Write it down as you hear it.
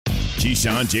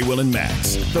Keyshawn, J. Will, and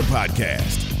Max, the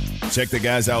podcast. Check the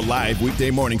guys out live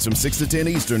weekday mornings from 6 to 10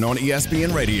 Eastern on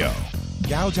ESPN Radio.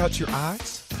 Gouge out your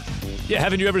eyes? Yeah,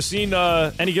 haven't you ever seen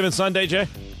Any Given Sunday, Jay?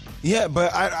 Yeah,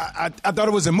 but I thought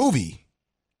it was a movie.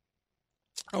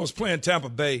 I was playing Tampa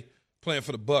Bay, playing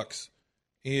for the Bucks,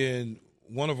 and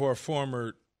one of our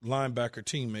former linebacker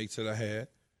teammates that I had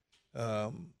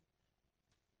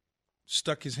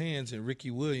stuck his hands in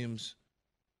Ricky Williams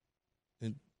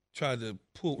and tried to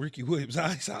pull Ricky Williams'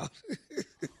 eyes out.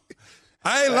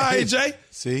 I ain't lying, Jay.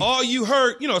 See? All you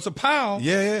heard, it's a pile.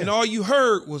 Yeah. And all you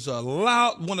heard was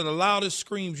one of the loudest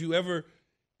screams you ever,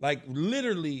 like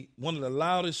literally one of the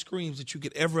loudest screams that you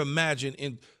could ever imagine.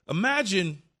 And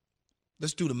imagine,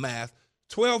 let's do the math,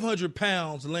 1,200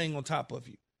 pounds laying on top of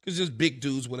you. Because there's big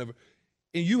dudes, whatever.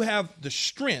 And you have the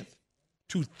strength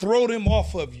to throw them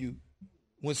off of you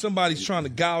when somebody's trying to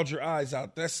gouge your eyes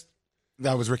out.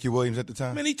 That was Ricky Williams at the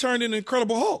time? Man, he turned into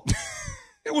Incredible Hulk.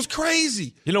 It was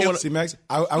crazy. You know what? See, Max,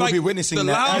 I would be witnessing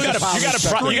that.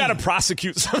 You got to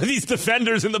prosecute some of these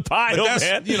defenders in the pile,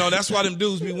 man. That's why them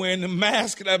dudes be wearing the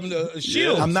mask and having a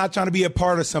shield. I'm not trying to be a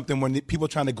part of something when people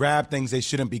trying to grab things they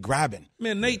shouldn't be grabbing.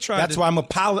 Man, Nate tried. That's why I'm on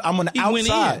the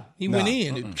outside. He went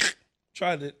in and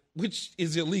tried to, which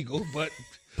is illegal, but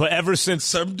ever since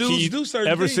some dudes do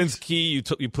certain things. Since Key,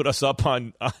 you put us up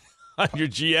on your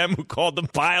GM who called them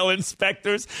pile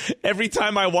inspectors. Every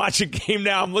time I watch a game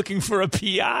now, I'm looking for a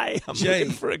PI. I'm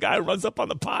looking for a guy who runs up on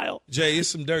the pile. Jay, it's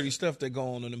some dirty stuff that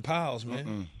go on in them piles,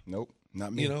 man. Nope,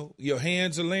 not me. Your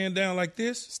hands are laying down like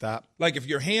this. Stop. Like if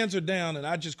your hands are down and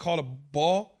I just caught a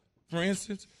ball, for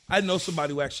instance, I know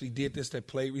somebody who actually did this that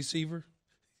played receiver.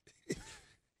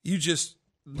 You just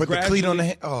put the cleat on the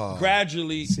hand. Oh.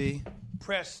 Gradually see?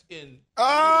 Press in.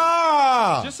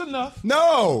 Ah! Just enough.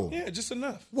 No. Yeah, just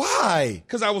enough. Why?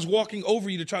 Because I was walking over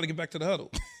you to try to get back to the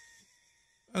huddle.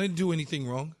 I didn't do anything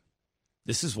wrong.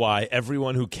 This is why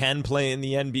everyone who can play in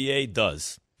the NBA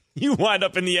does. You wind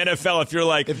up in the NFL if you're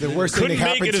like, if the worst couldn't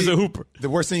make it as a hooper. The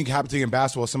worst thing can happen to you in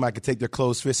basketball is somebody could take their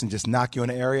closed fist and just knock you in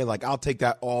the area. Like, I'll take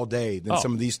that all day than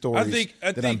some of these stories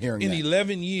I think I'm hearing. In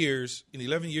 11 years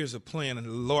of playing, and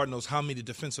the Lord knows how many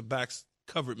defensive backs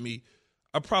covered me,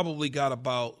 I probably got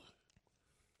about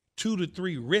 2 to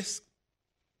 3 wrists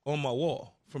on my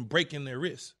wall from breaking their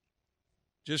wrists.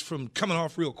 Just from coming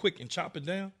off real quick and chopping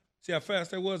down. See how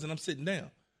fast that was? And I'm sitting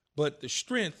down. But the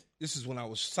strength, this is when I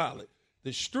was solid.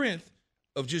 The strength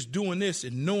of just doing this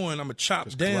and knowing I'm going to chop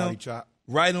just down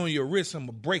right on your wrist, I'm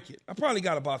going to break it. I probably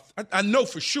got about, I know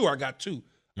for sure I got 2.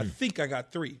 I think I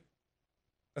got 3.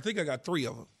 I think I got 3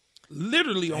 of them.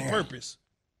 Literally on purpose.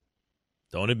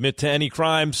 Don't admit to any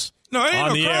crimes. No, it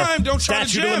ain't no crime. Don't try to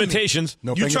jam me. Statute of limitations.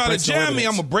 No, you try to jam me,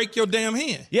 I'm going to break your damn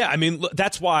hand. Yeah, I mean,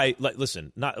 that's why,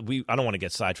 listen, I don't want to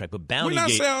get sidetracked, but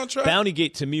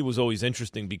Bountygate to me was always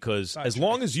interesting because as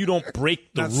long as you don't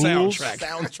break the rules.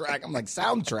 Soundtrack. I'm like,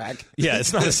 soundtrack? Yeah,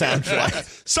 it's not a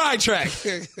soundtrack.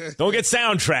 Sidetrack. Don't get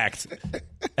soundtracked.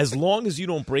 As long as you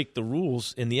don't break the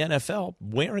rules in the NFL,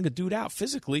 wearing a dude out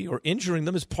physically or injuring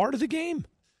them is part of the game.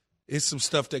 It's some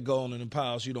stuff that go on in the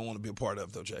piles you don't want to be a part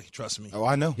of, though, Jay. Trust me. Oh,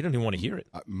 I know. You don't even want to hear it.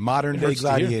 Modern-day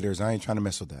gladiators. I ain't trying to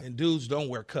mess with that. And dudes don't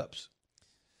wear cups.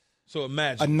 So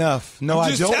imagine. Enough. No,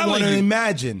 I don't want to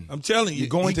imagine. I'm telling you. You're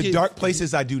going to dark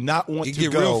places I do not want to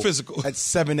go real physical. At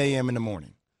 7 a.m. in the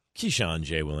morning. Keyshawn,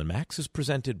 J. Will, and Max is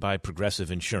presented by Progressive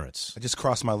Insurance. I just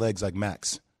crossed my legs like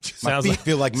Max. My feet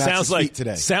feel like Max's feet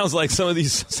today. Sounds like some of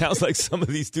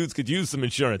these dudes could use some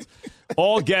insurance.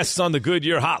 All guests on the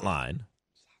Goodyear hotline.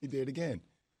 He did it again.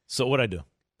 So what'd I do?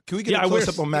 Can we get a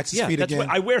close-up on Max's feet again?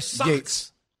 I wear socks.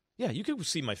 Yates. Yeah, you can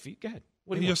see my feet. Go ahead.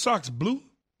 What are your socks, blue?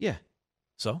 Yeah.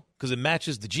 So? Because it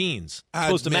matches the jeans. It's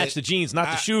supposed to match the jeans, not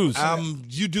the shoes.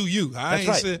 You do you.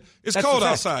 That's right. It's cold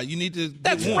outside. You need to.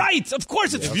 That's right. Of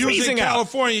course, it's freezing out. If you was in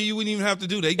California, you wouldn't even have to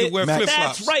do that. You could wear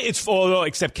flip-flops. That's right. It's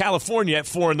except California at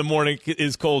 4 a.m.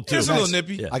 is cold, too. It's a little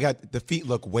nippy. Yeah. I got the feet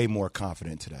look way more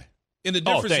confident today. And the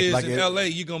difference is in L.A.,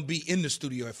 you're going to be in the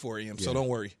studio at 4 a.m., so don't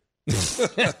worry.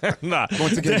 Nah.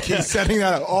 Going to keep setting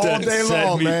that up all day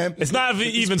long, man. It's not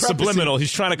even subliminal.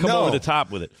 He's trying to come over the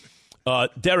top with it.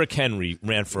 Derrick Henry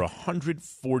ran for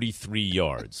 143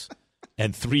 yards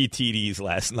and 3 TDs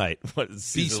last night.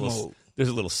 Beast mode. There's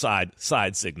a little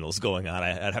side signals going on.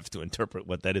 I'd have to interpret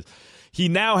what that is. He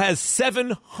now has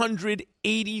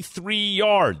 783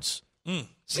 yards.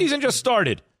 Season just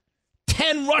started.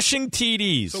 10 rushing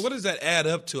TDs. So what does that add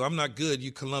up to? I'm not good,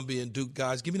 you Columbia and Duke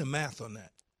guys. Give me the math on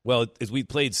that. Well, as we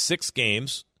played 6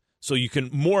 games, so you can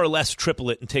more or less triple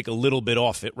it and take a little bit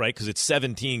off it, right? Because it's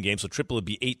 17 games, so triple would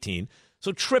be 18.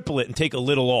 So triple it and take a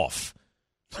little off.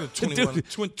 So 21,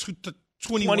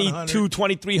 22,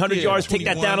 2,300 yards. Take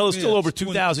that down, it's still over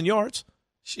 2,000 yards.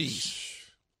 Jeez.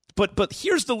 But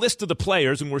here's the list of the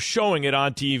players, and we're showing it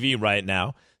on TV right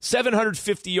now.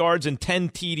 750 yards and 10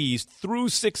 TDs through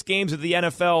 6 games of the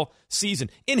NFL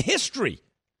season. In history,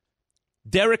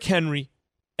 Derrick Henry,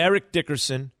 Eric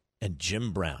Dickerson, and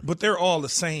Jim Brown. But they're all the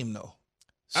same, though.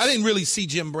 I didn't really see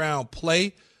Jim Brown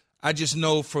play. I just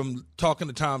know from talking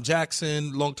to Tom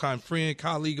Jackson, longtime friend,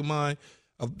 colleague of mine,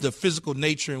 of the physical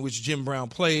nature in which Jim Brown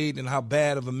played and how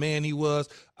bad of a man he was.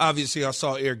 Obviously, I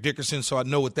saw Eric Dickerson, so I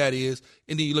know what that is.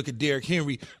 And then you look at Derrick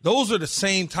Henry. Those are the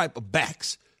same type of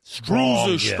backs.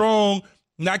 Strong,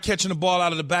 not catching the ball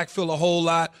out of the backfield a whole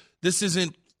lot. This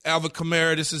isn't Alvin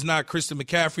Kamara. This is not Christian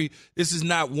McCaffrey. This is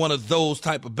not one of those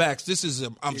type of backs. This is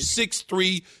I'm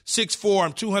 6'3", 6'4",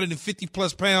 I'm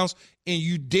 250-plus pounds, and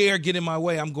you dare get in my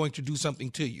way, I'm going to do something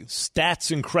to you.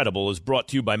 Stats Incredible is brought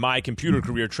to you by My Computer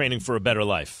Career, training for a better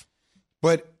life.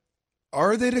 But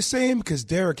are they the same? Because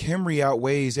Derrick Henry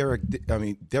outweighs Eric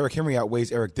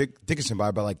Dickerson by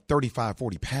like 35,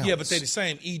 40 pounds. Yeah, but they're the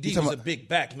same. ED was a big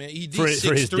back, man. ED for his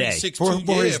day. 6'2".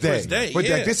 For his day. But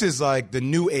yeah. like, this is like the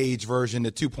new age version,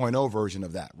 the 2.0 version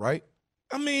of that, right?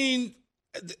 I mean,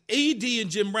 AD and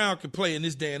Jim Brown can play in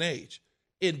this day and age.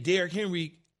 And Derrick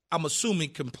Henry, I'm assuming,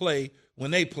 can play when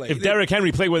they play. If Derrick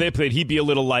Henry played where they played, he'd be a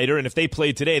little lighter. And if they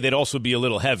played today, they'd also be a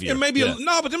little heavier. And maybe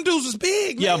no, but them dudes is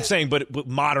big, man. Yeah, I'm saying, but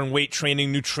modern weight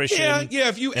training, nutrition. Yeah,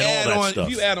 if you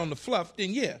add on the fluff,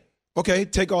 then yeah. Okay,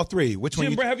 take all three. Which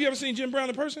one? Have you ever seen Jim Brown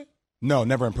in person? No,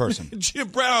 never in person. Jim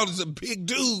Brown is a big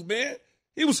dude, man.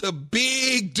 He was a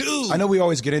big dude. I know we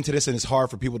always get into this, and it's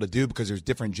hard for people to do because there's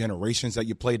different generations that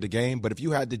you played the game. But if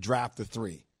you had to draft the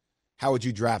three, how would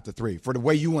you draft the three for the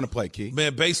way you want to play, Key?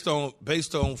 Man, based on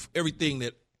everything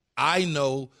that I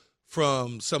know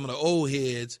from some of the old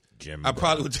heads, I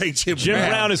probably would take Jim Brown. Jim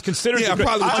Brown is considered I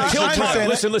probably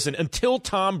would take Listen, until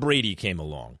Tom Brady came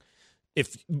along,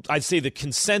 if I'd say the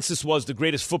consensus was the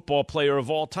greatest football player of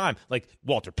all time, like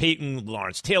Walter Payton,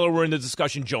 Lawrence Taylor were in the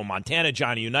discussion, Joe Montana,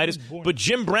 Johnny Unitas, but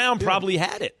Jim Brown probably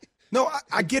had it. No,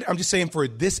 I get it. I'm just saying for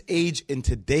this age in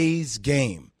today's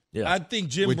game, I think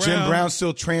Jim Brown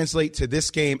still translate to this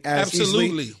game as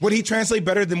absolutely easily? Would he translate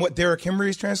better than what Derrick Henry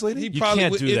is translating? You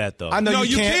can't do that, though. I know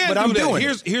you can't, but I'm doing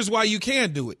it. Here's why you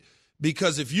can do it.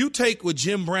 Because if you take what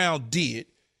Jim Brown did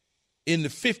in the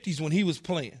 50s when he was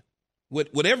playing,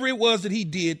 whatever it was that he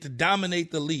did to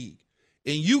dominate the league,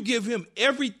 and you give him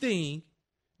everything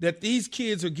that these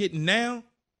kids are getting now,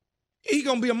 he's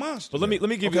going to be a monster. But let me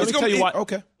tell you why.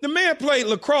 Okay. The man played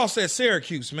lacrosse at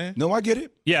Syracuse, man. No, I get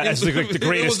it. Yeah, that's the greatest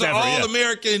ever. It was an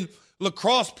all-American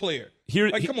lacrosse player.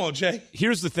 Come on, Jay.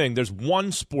 Here's the thing. There's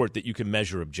one sport that you can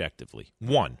measure objectively.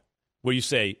 One, where you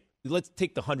say, let's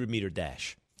take the 100-meter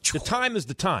dash. The time is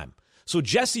the time. So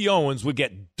Jesse Owens would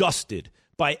get dusted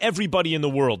by everybody in the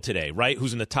world today, right,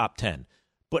 who's in the top 10.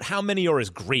 But how many are as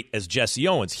great as Jesse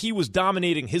Owens? He was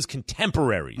dominating his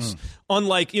contemporaries.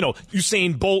 Unlike,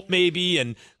 Usain Bolt maybe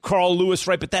and Carl Lewis,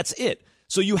 right? But that's it.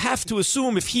 So you have to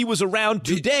assume if he was around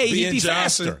today, he'd be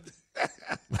faster.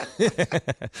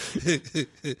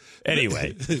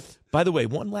 Anyway, by the way,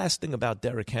 one last thing about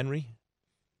Derrick Henry.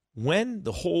 When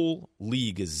the whole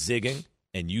league is zigging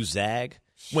and you zag,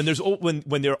 when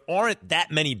there aren't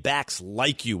that many backs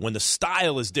like you, when the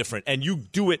style is different and you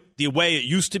do it the way it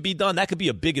used to be done, that could be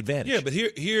a big advantage. Yeah, but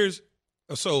in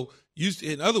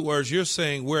other words, you're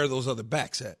saying where are those other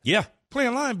backs at? Yeah.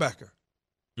 Playing linebacker.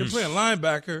 They're playing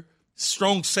linebacker,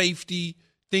 strong safety,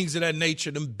 things of that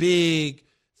nature, them big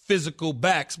physical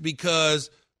backs, because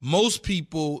most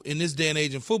people in this day and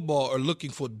age in football are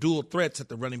looking for dual threats at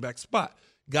the running back spot.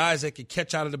 Guys that can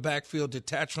catch out of the backfield,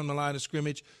 detach from the line of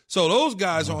scrimmage. So those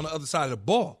guys are on the other side of the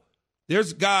ball.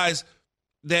 There's guys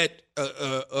that,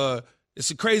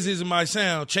 it's as crazy as it might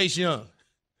sound, Chase Young.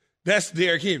 That's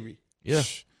Derrick Henry. Yeah.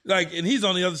 And he's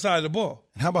on the other side of the ball.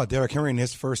 And how about Derrick Henry in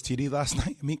his first TD last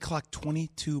night? He clocked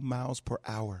 22 miles per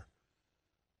hour.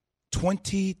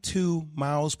 22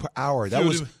 miles per hour. That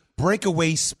was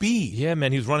breakaway speed. Yeah,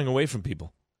 man, he was running away from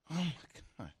people. Oh, my God.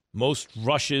 Most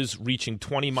rushes reaching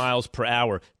 20 miles per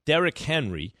hour. Derrick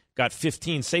Henry got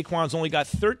 15. Saquon's only got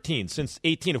 13 since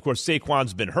 18. Of course,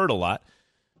 Saquon's been hurt a lot.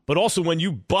 But also, when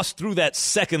you bust through that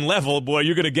second level, boy,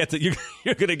 you're going to get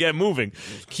moving.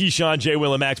 Keyshawn, J.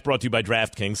 Will, and Max brought to you by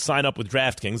DraftKings. Sign up with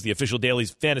DraftKings, the official daily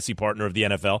fantasy partner of the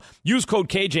NFL. Use code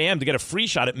KJM to get a free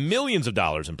shot at millions of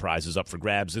dollars in prizes up for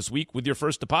grabs this week with your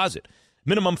first deposit.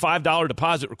 Minimum $5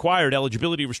 deposit required.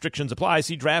 Eligibility restrictions apply.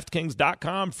 See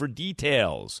DraftKings.com for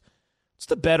details. It's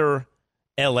the better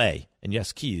L.A. And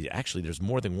yes, Key, actually, there's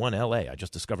more than one L.A. I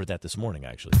just discovered that this morning,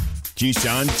 actually.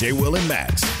 Keyshawn, J. Will, and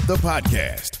Max, the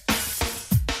podcast.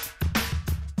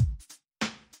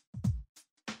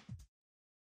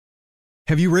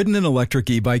 Have you ridden an electric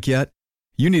e-bike yet?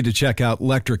 You need to check out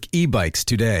Electric E-Bikes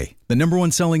today, the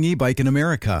 #1 selling e-bike in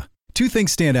America. Two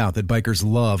things stand out that bikers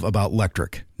love about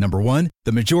Electric. Number one,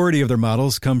 the majority of their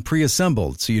models come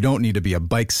pre-assembled, so you don't need to be a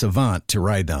bike savant to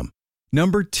ride them.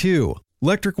 Number two,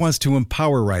 Electric wants to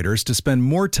empower riders to spend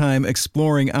more time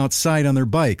exploring outside on their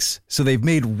bikes, so they've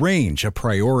made range a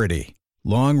priority.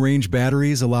 Long-range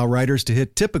batteries allow riders to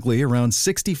hit typically around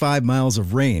 65 miles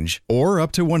of range or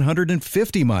up to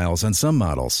 150 miles on some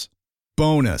models.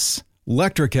 Bonus,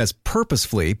 Electric has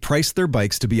purposefully priced their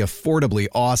bikes to be affordably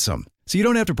awesome, so you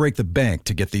don't have to break the bank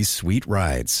to get these sweet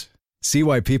rides. See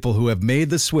why people who have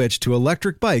made the switch to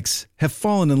electric bikes have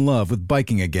fallen in love with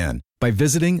biking again by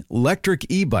visiting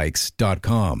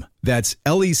lectricebikes.com. That's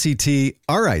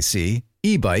LECTRIC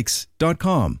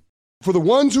ebikes.com. For the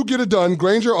ones who get it done,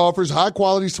 Grainger offers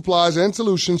high-quality supplies and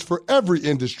solutions for every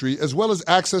industry, as well as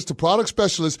access to product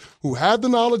specialists who have the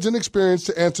knowledge and experience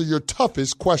to answer your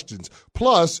toughest questions.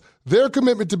 Plus, their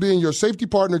commitment to being your safety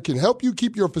partner can help you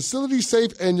keep your facility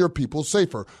safe and your people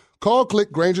safer. Call,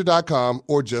 click Grainger.com,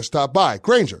 or just stop by.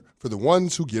 Grainger, for the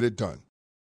ones who get it done.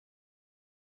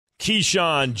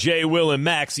 Keyshawn, J. Will, and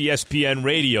Max, ESPN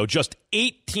Radio, just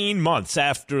 18 months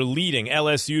after leading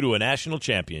LSU to a national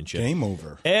championship. Game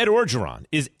over. Ed Orgeron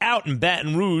is out in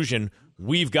Baton Rouge, and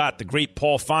we've got the great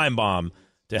Paul Finebaum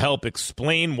to help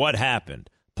explain what happened.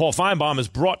 Paul Finebaum is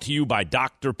brought to you by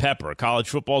Dr. Pepper. College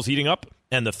football's heating up,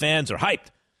 and the fans are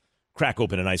hyped. Crack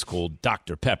open an ice-cold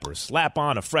Dr. Pepper. Slap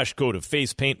on a fresh coat of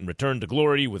face paint and return to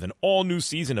glory with an all-new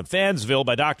season of Fansville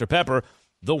by Dr. Pepper,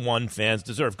 the one fans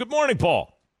deserve. Good morning,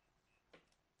 Paul.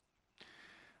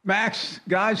 Max,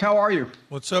 guys, how are you?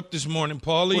 What's up this morning,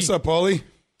 Paulie? What's up, Paulie?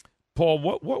 Paul,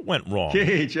 what went wrong?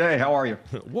 Jay, how are you?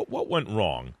 What went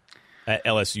wrong at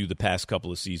LSU the past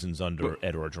couple of seasons under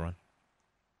Ed Orgeron?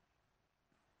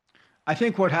 I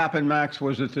think what happened, Max,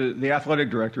 was that the athletic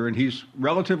director, and he's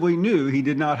relatively new, he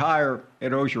did not hire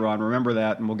Ed Orgeron, remember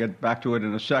that, and we'll get back to it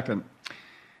in a second,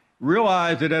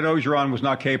 realized that Ed Orgeron was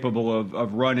not capable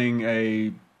of running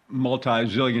a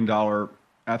multi-zillion-dollar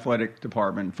athletic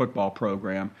department football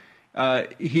program.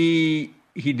 He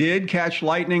did catch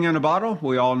lightning in a bottle.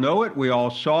 We all know it. We all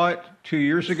saw it 2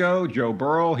 years ago. Joe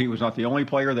Burrow, he was not the only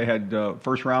player. They had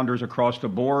first-rounders across the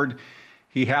board.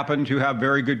 He happened to have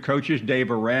very good coaches.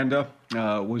 Dave Aranda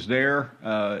was there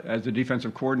as the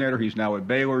defensive coordinator. He's now at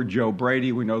Baylor. Joe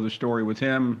Brady, we know the story with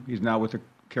him. He's now with the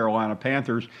Carolina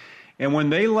Panthers. And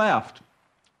when they left,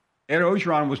 Ed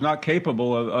Orgeron was not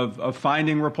capable of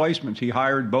finding replacements. He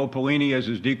hired Bo Pelini as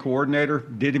his D coordinator,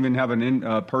 didn't even have an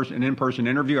in-person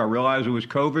interview. I realize it was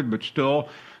COVID, but still,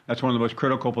 that's one of the most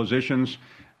critical positions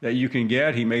that you can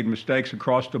get. He made mistakes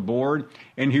across the board,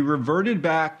 and he reverted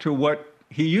back to what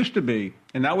he used to be,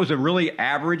 and that was a really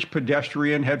average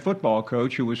pedestrian head football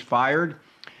coach who was fired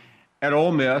at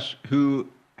Ole Miss, who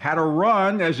had a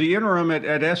run as the interim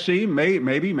at SC.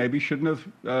 Maybe shouldn't have.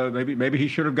 Maybe he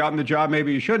should have gotten the job.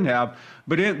 Maybe he shouldn't have.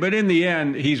 But in the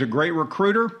end, he's a great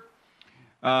recruiter.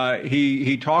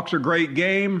 He talks a great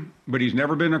game, but he's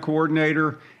never been a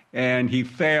coordinator, and he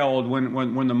failed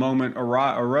when the moment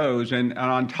arose. And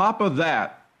on top of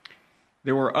that,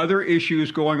 there were other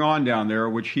issues going on down there,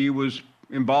 which he was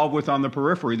involved with on the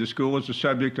periphery. The school was the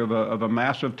subject of a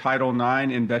massive Title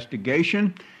IX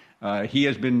investigation. He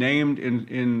has been named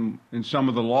in some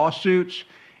of the lawsuits,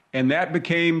 and that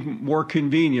became more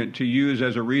convenient to use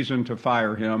as a reason to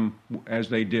fire him, as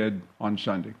they did on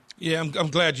Sunday. Yeah, I'm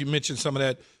glad you mentioned some of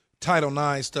that Title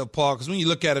IX stuff, Paul, because when you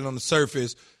look at it on the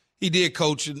surface, he did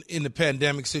coach in the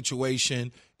pandemic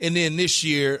situation. And then this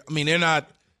year, I mean, they're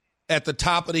not at the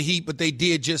top of the heap, but they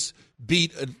did just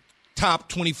beat a top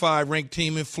 25 ranked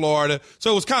team in Florida.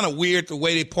 So it was kind of weird the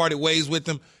way they parted ways with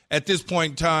him. At this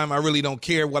point in time, I really don't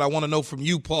care. What I want to know from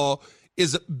you, Paul,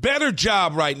 is a better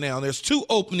job right now. There's two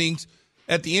openings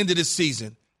at the end of this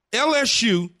season,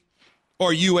 LSU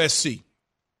or USC.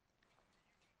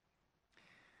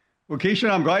 Well,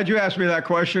 Keyshawn, I'm glad you asked me that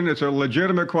question. It's a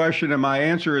legitimate question, and my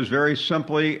answer is very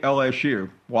simply LSU.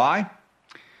 Why?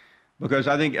 Because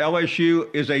I think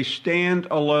LSU is a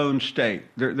standalone state.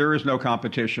 There is no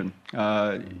competition.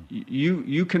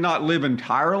 You cannot live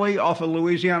entirely off of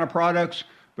Louisiana products,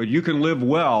 but you can live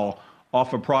well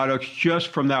off of products just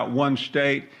from that one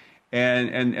state.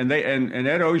 And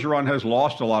Ed Orgeron has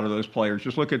lost a lot of those players.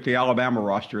 Just look at the Alabama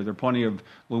roster. There are plenty of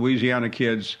Louisiana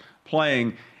kids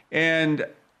playing. And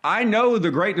I know the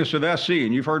greatness of SC,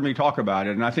 and you've heard me talk about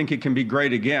it, and I think it can be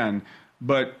great again.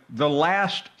 But the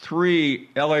last three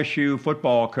LSU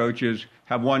football coaches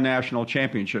have won national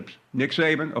championships. Nick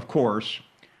Saban, of course,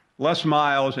 Les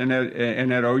Miles, and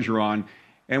Ed Orgeron.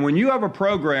 And when you have a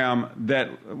program that,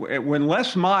 when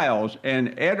Les Miles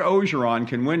and Ed Ogeron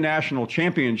can win national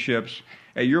championships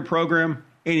at your program,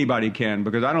 anybody can,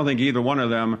 because I don't think either one of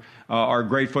them are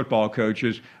great football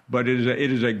coaches. But it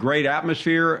is a great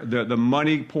atmosphere. The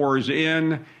money pours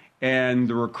in, and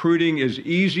the recruiting is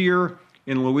easier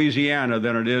in Louisiana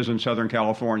than it is in Southern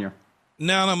California.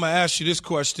 Now I'm going to ask you this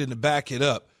question to back it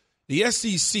up. The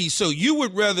SEC, so you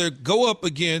would rather go up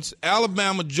against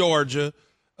Alabama, Georgia,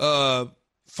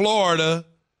 Florida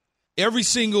every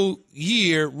single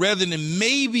year rather than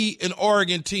maybe an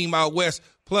Oregon team out west.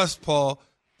 Plus, Paul,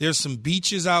 there's some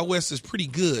beaches out west that's pretty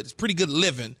good. It's pretty good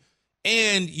living.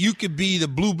 And you could be the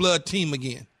blue blood team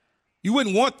again. You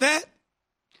wouldn't want that?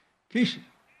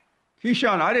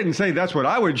 Keyshawn, I didn't say that's what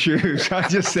I would choose. I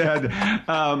just said,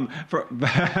 I'm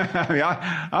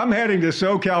heading to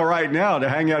SoCal right now to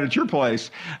hang out at your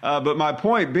place. But my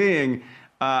point being,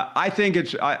 I think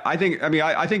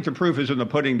the proof is in the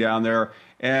pudding down there.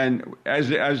 And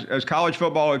as college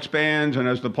football expands and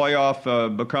as the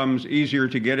playoff becomes easier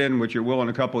to get in, which it will in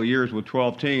a couple of years with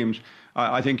 12 teams,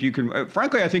 I think you can.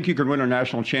 Frankly, I think you can win a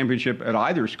national championship at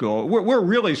either school. We're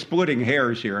really splitting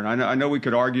hairs here, and I know we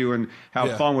could argue and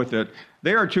have fun with it.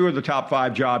 They are two of the top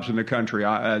 5 jobs in the country.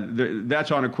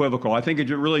 That's unequivocal. I think it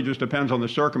really just depends on the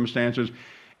circumstances.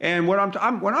 And what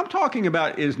I'm talking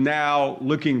about is now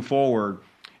looking forward.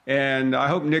 And I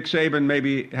hope Nick Saban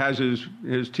maybe has his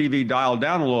TV dialed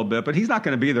down a little bit, but he's not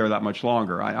going to be there that much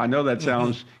longer. I know that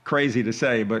sounds crazy to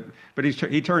say, but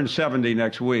he turns 70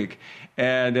 next week.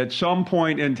 And at some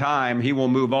point in time, he will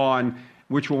move on,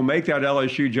 which will make that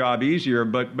LSU job easier.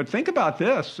 But think about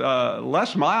this.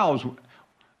 Les Miles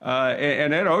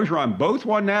and Ed Ogeron both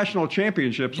won national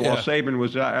championships while Saban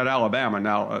was at Alabama.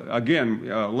 Now, again,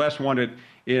 Les won it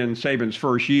in Saban's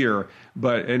first year.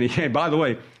 And by the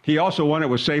way, he also won it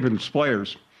with Saban's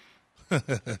players.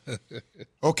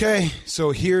 Okay,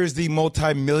 so here's the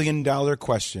multi-million-dollar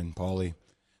question, Paulie.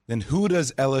 Then who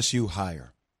does LSU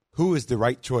hire? Who is the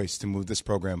right choice to move this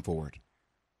program forward?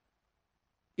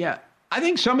 Yeah, I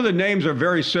think some of the names are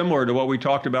very similar to what we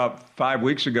talked about 5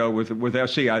 weeks ago with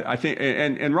SC. I think,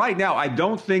 and right now, I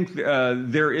don't think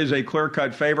there is a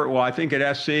clear-cut favorite. Well, I think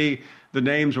at SC, the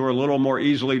names were a little more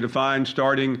easily defined,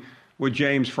 starting with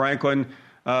James Franklin.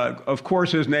 Of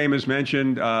course, his name is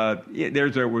mentioned.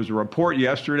 There was a report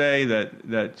yesterday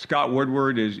that Scott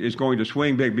Woodward is going to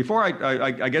swing big. Before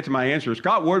I get to my answer,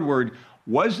 Scott Woodward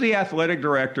was the athletic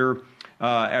director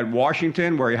at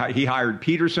Washington, where he hired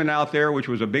Peterson out there, which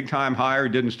was a big-time hire.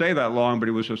 Didn't stay that long, but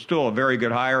it was still a very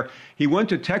good hire. He went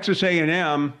to Texas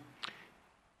A&M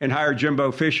and hired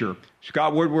Jimbo Fisher.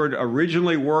 Scott Woodward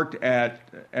originally worked at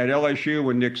LSU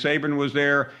when Nick Saban was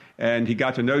there, and he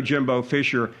got to know Jimbo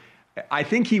Fisher. I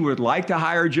think he would like to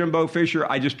hire Jimbo Fisher.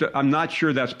 I'm not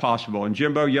sure that's possible. And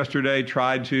Jimbo yesterday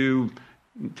tried to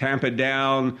tamp it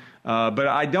down, but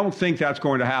I don't think that's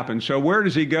going to happen. So where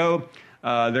does he go?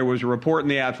 There was a report in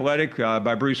The Athletic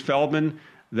by Bruce Feldman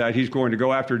that he's going to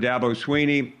go after Dabo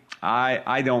Swinney.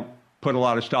 I don't put a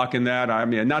lot of stock in that. I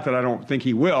mean, not that I don't think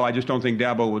he will. I just don't think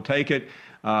Dabo will take it.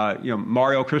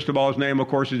 Mario Cristobal's name, of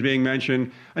course, is being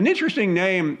mentioned. An interesting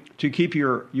name to keep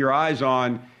your eyes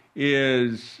on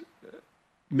is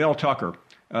Mel Tucker,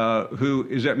 who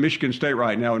is at Michigan State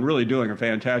right now and really doing a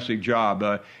fantastic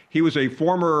job. He was a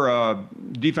former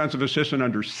defensive assistant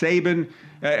under Saban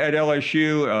at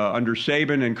LSU, under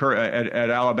Saban and at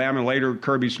Alabama, later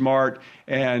Kirby Smart.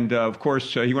 And, of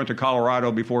course, he went to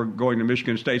Colorado before going to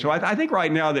Michigan State. So I think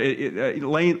right now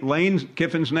Lane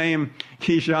Kiffin's name,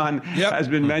 Keyshawn, has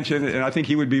been mentioned, and I think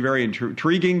he would be very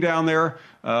intriguing down there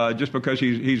just because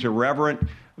he's irreverent.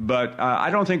 But I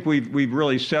don't think we've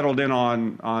really settled in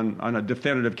on a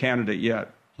definitive candidate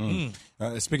yet.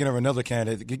 Speaking of another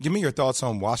candidate, give me your thoughts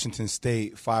on Washington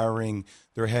State firing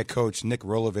their head coach, Nick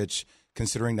Rolovich,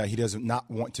 considering that he does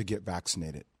not want to get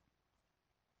vaccinated.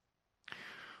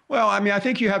 Well, I mean, I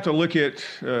think you have to look at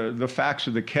the facts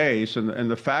of the case, and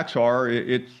the facts are,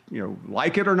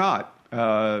 like it or not,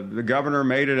 the governor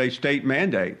made it a state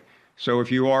mandate. So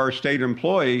if you are a state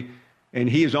employee, and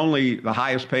he is only the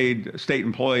highest paid state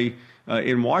employee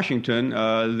in Washington,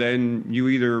 then you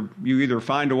either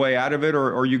find a way out of it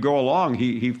or you go along.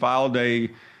 He filed a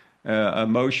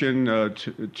motion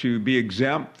to be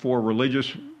exempt for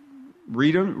religious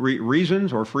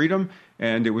reasons or freedom,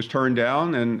 and it was turned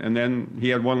down. And then he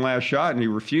had one last shot, and he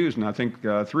refused. And I think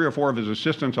 3 or 4 of his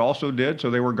assistants also did, so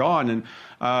they were gone. And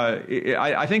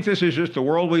I think this is just the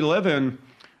world we live in.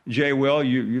 Jay, Will,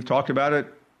 you've talked about it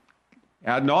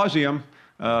ad nauseum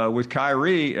with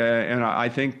Kyrie, and I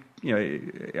think,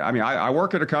 I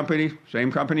work at a company,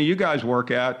 same company you guys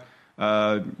work at.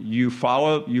 you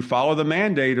follow the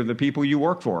mandate of the people you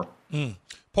work for.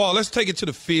 Paul, let's take it to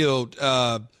the field.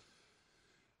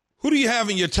 Who do you have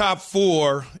in your top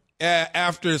 4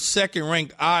 after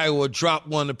second-ranked Iowa dropped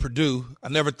one to Purdue? I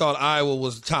never thought Iowa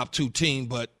was the top 2 team,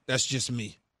 but that's just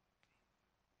me.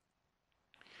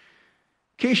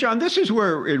 Keyshawn, this is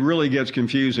where it really gets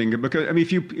confusing because, I mean,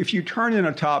 if you turn in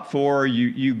a top 4,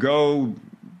 you go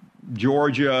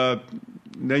Georgia,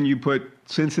 then you put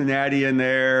Cincinnati in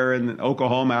there and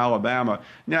Oklahoma, Alabama.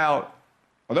 Now,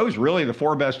 are those really the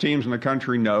 4 best teams in the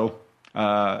country? No.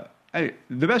 The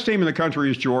best team in the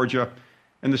country is Georgia,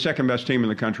 and the second best team in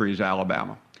the country is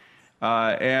Alabama.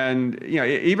 And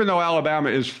even though Alabama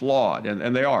is flawed,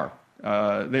 and they are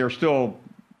still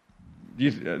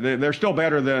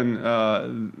better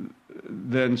than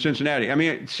Cincinnati. I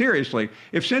mean, seriously,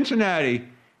 if Cincinnati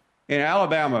and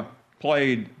Alabama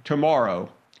played tomorrow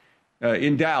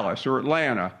in Dallas or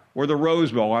Atlanta or the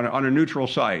Rose Bowl on a neutral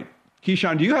site,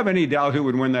 Keyshawn, do you have any doubt who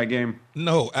would win that game?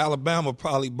 No, Alabama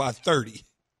probably by 30.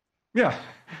 Yeah.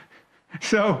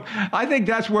 So I think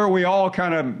that's where we all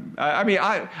kind of. I mean,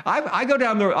 I go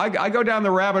down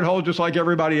the rabbit hole just like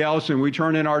everybody else, and we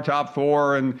turn in our top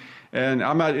 4, and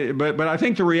I'm not. But I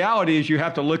think the reality is you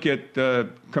have to look at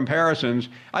comparisons.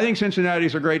 I think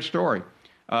Cincinnati's a great story,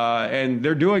 and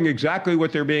they're doing exactly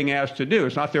what they're being asked to do.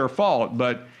 It's not their fault,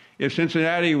 but if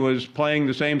Cincinnati was playing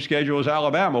the same schedule as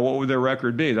Alabama, what would their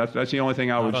record be? That's the only thing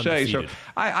I would say. So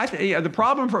the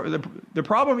problem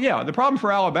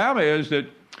for Alabama is that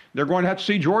they're going to have to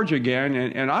see Georgia again,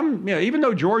 and even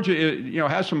though Georgia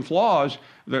has some flaws,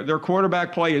 their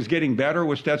quarterback play is getting better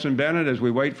with Stetson Bennett as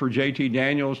we wait for JT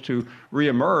Daniels to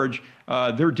reemerge.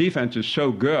 Their defense is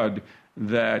so good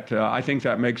that I think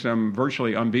that makes them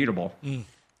virtually unbeatable.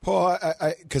 Paul,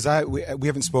 because we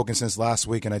haven't spoken since last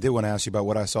week, and I did want to ask you about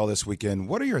what I saw this weekend.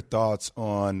 What are your thoughts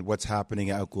on what's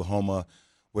happening at Oklahoma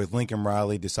with Lincoln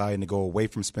Riley deciding to go away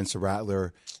from Spencer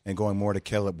Rattler and going more to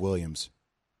Caleb Williams?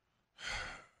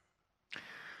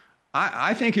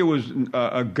 I think it was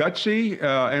a gutsy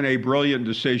and a brilliant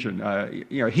decision.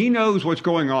 He knows what's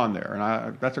going on there,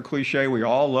 and that's a cliche we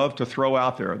all love to throw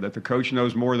out there, that the coach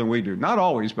knows more than we do. Not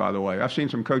always, by the way. I've seen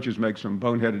some coaches make some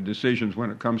boneheaded decisions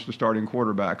when it comes to starting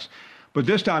quarterbacks, but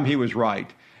this time he was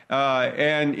right.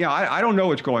 I don't know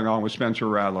what's going on with Spencer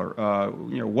Rattler.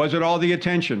 Was it all the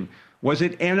attention? Was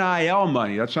it NIL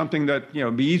money? That's something that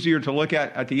be easier to look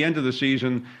at the end of the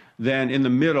season than in the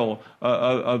middle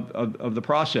of the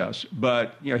process.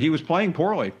 But he was playing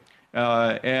poorly,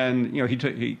 and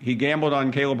he gambled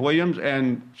on Caleb Williams,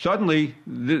 and suddenly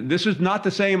this is not the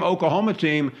same Oklahoma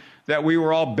team that we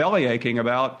were all belly aching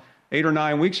about 8 or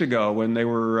 9 weeks ago when they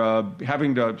were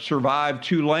having to survive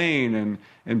Tulane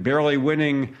and barely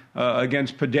winning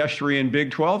against pedestrian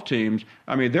Big 12 teams.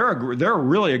 I mean, they're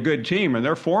really a good team, and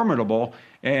they're formidable.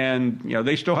 And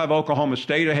they still have Oklahoma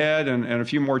State ahead and a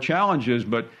few more challenges,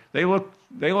 but they look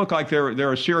like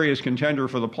they're a serious contender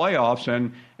for the playoffs,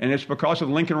 and it's because of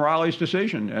Lincoln Riley's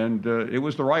decision, and it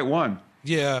was the right one.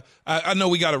 Yeah, I know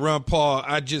we got to run, Paul.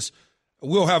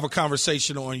 We'll have a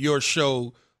conversation on your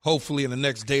show hopefully in the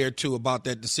next day or two about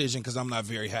that decision because I'm not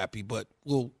very happy, but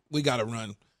we got to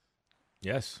run.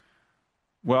 Yes.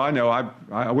 Well, I know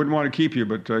I wouldn't want to keep you,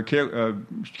 but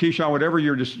Keyshawn,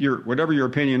 whatever your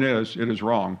opinion is, it is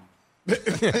wrong.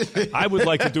 I would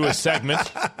like to do a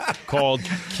segment called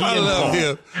Key and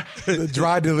Paul. The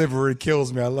dry delivery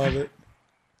kills me. I love it.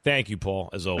 Thank you, Paul,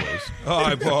 as always. All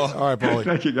right, Paul. All right, Paulie.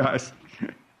 Thank you, guys.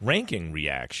 Rankings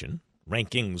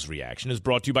reaction is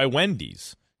brought to you by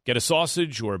Wendy's. Get a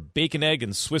sausage or bacon, egg,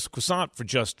 and Swiss croissant for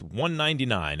just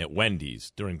 $1.99 at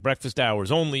Wendy's. During breakfast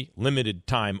hours only, limited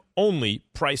time only,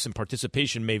 price and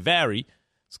participation may vary.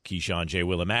 It's Keyshawn J.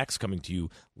 Willimax coming to you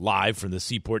live from the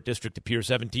Seaport District of Pier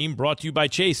 17, brought to you by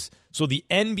Chase. So the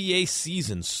NBA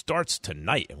season starts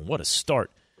tonight, and what a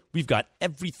start. We've got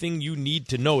everything you need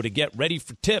to know to get ready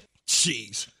for tip.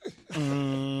 Jeez.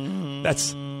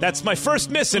 That's my first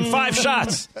miss in 5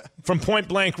 shots from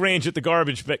point-blank range at the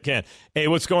garbage can. Hey,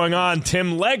 what's going on?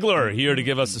 Tim Legler here to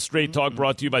give us the Straight Talk,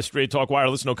 brought to you by Straight Talk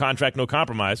Wireless. No contract, no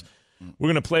compromise. We're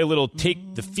going to play a little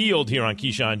Take the Field here on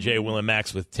Keyshawn J.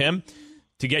 Willimax with Tim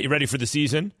to get you ready for the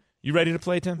season. You ready to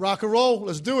play, Tim? Rock and roll.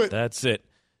 Let's do it. That's it.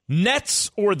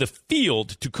 Nets or the field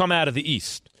to come out of the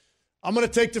East? I'm going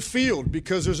to take the field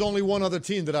because there's only one other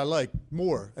team that I like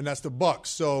more, and that's the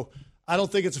Bucks. So I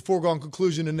don't think it's a foregone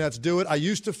conclusion the Nets do it. I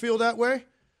used to feel that way.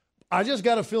 I just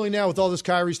got a feeling now with all this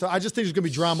Kyrie stuff, I just think there's going to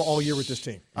be drama all year with this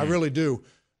team. I really do.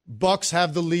 Bucks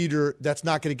have the leader that's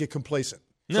not going to get complacent.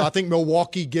 So I think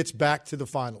Milwaukee gets back to the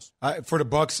finals. For the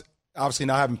Bucks, obviously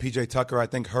not having P.J. Tucker I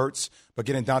think hurts, but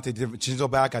getting Dante DiVincenzo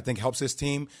back I think helps this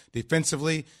team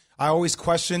defensively. I always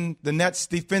question the Nets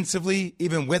defensively,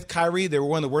 even with Kyrie. They were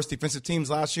one of the worst defensive teams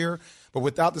last year. But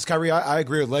without this Kyrie, I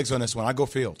agree with Legs on this one. I go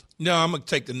Field. No, I'm going to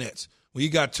take the Nets. When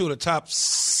you got 2 of the top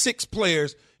 6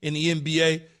 players in the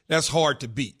NBA, that's hard to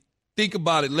beat. Think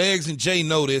about it. Legs and Jay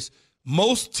know this.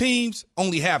 Most teams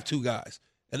only have 2 guys.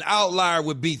 An outlier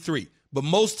would be 3. But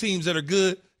most teams that are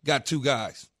good got 2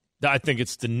 guys. I think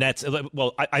it's the Nets.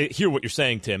 Well, I hear what you're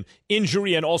saying, Tim.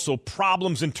 Injury and also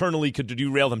problems internally could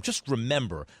derail them. Just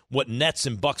remember what Nets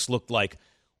and Bucks looked like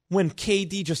when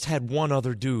KD just had one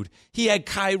other dude. He had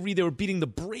Kyrie. They were beating the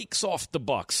brakes off the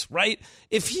Bucks, right?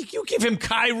 If you give him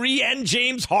Kyrie and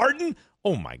James Harden,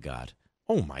 oh, my God.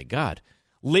 Oh, my God.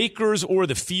 Lakers or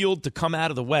the Field to come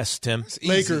out of the West, Tim?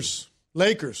 Lakers.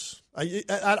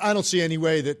 I don't see any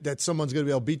way that someone's going to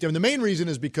be able to beat them. And the main reason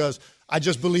is because I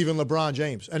just believe in LeBron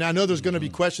James. And I know there's going to be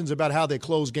questions about how they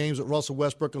close games with Russell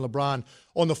Westbrook and LeBron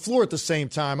on the floor at the same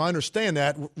time. I understand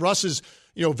that. Russ's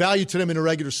value to them in a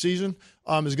regular season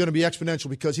is going to be exponential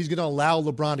because he's going to allow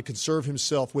LeBron to conserve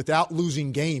himself without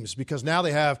losing games because now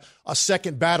they have a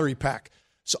second battery pack.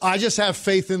 So I just have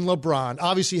faith in LeBron.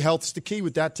 Obviously, health is the key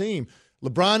with that team.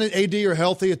 LeBron and AD are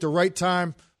healthy at the right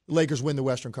time. Lakers win the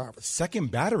Western Conference.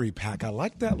 Second battery pack. I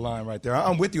like that line right there.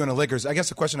 I'm with you on the Lakers. I guess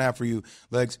the question I have for you,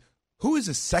 Legs, who is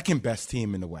the second best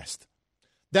team in the West?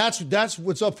 That's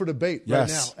what's up for debate right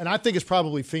now. And I think it's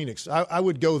probably Phoenix. I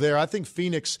would go there. I think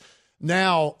Phoenix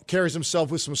now carries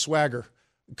himself with some swagger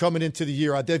coming into the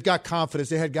year. They've got confidence.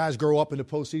 They had guys grow up in the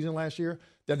postseason last year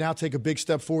that now take a big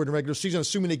step forward in the regular season,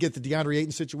 assuming they get the DeAndre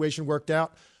Ayton situation worked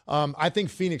out. I think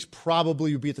Phoenix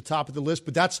probably would be at the top of the list,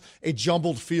 but that's a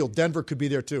jumbled field. Denver could be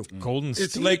there too. Golden State.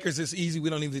 It's Lakers. It's easy. We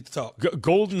don't even need to talk.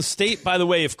 Golden State, by the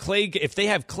way, if they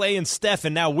have Clay and Steph,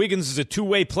 and now Wiggins is a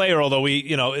two-way player, although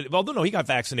he got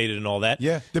vaccinated and all that.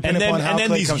 Yeah, depending upon how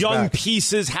Clay these comes young back.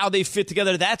 pieces, how they fit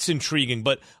together, that's intriguing.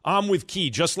 But I'm with Key,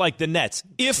 just like the Nets.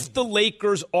 If the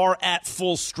Lakers are at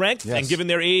full strength, and given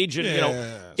their age, and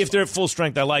if they're at full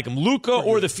strength, I like them. Luka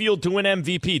or the Field to win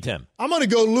MVP, Tim? I'm going to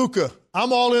go Luka.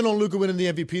 I'm all in on Luka winning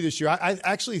the MVP this year. I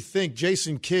actually think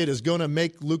Jason Kidd is going to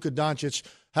make Luka Doncic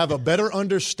have a better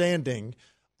understanding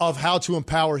of how to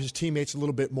empower his teammates a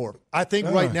little bit more. I think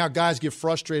right now guys get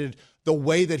frustrated the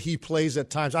way that he plays at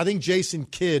times. I think Jason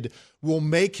Kidd will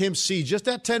make him see just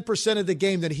that 10% of the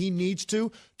game that he needs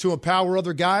to empower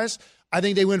other guys. I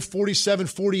think they win 47,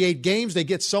 48 games. They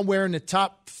get somewhere in the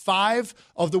top 5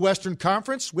 of the Western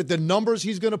Conference with the numbers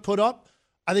he's going to put up.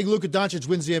 I think Luka Doncic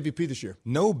wins the MVP this year.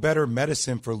 No better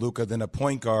medicine for Luka than a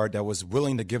point guard that was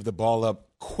willing to give the ball up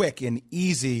quick and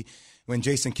easy when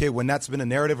Jason Kidd, when that's been a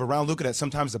narrative around Luka that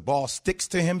sometimes the ball sticks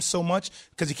to him so much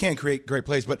because he can't create great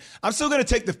plays. But I'm still going to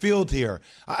take the Field here.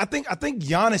 I think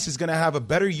Giannis is going to have a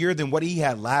better year than what he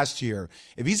had last year.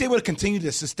 If he's able to continue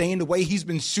to sustain the way he's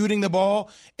been shooting the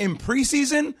ball in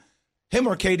preseason, him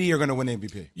or KD are going to win the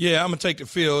MVP. Yeah, I'm going to take the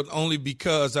Field only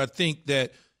because I think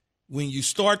that when you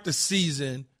start the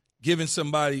season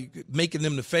making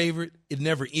them the favorite, it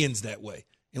never ends that way.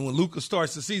 And when Luka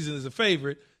starts the season as a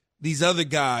favorite, these other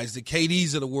guys, the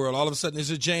KDs of the world, all of a sudden there's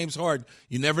a James Harden.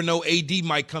 You never know, AD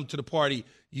might come to the party.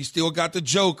 You still got the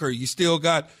Joker. You still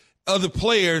got other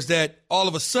players that all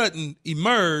of a sudden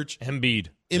emerge. Embiid.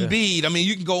 Yeah. I mean,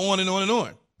 you can go on and on and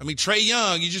on. I mean, Trae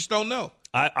Young, you just don't know.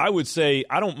 I would say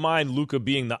I don't mind Luka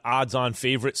being the odds-on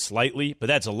favorite slightly, but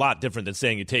that's a lot different than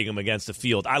saying you take him against the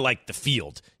Field. I like the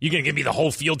Field. You're going to give me the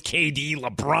whole Field, KD,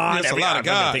 LeBron. That's a lot of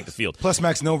guys. I'm going to take the Field. Plus,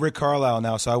 Max, no Rick Carlisle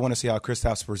now, so I want to see how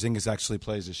Kristaps Porzingis actually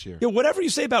plays this year. Yeah, whatever you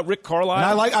say about Rick Carlisle.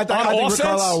 And I think Rick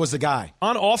Carlisle was the guy.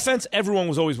 On offense, everyone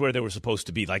was always where they were supposed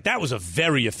to be. Like, that was a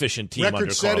very efficient team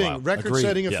under Carlisle.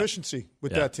 Record-setting efficiency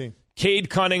with that team. Cade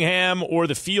Cunningham or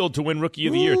the Field to win Rookie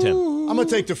of the Year, Tim? I'm going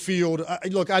to take the Field.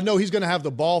 Look, I know he's going to have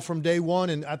the ball from day one,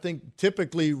 and I think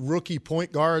typically rookie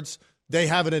point guards, they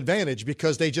have an advantage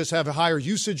because they just have a higher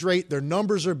usage rate. Their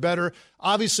numbers are better.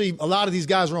 Obviously, a lot of these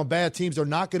guys are on bad teams. They're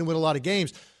not going to win a lot of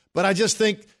games. But I just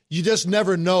think you just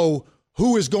never know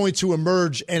who is going to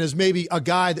emerge and is maybe a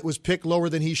guy that was picked lower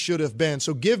than he should have been.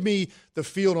 So give me the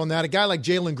Field on that. A guy like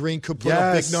Jalen Green could put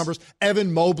up big numbers.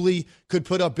 Evan Mobley could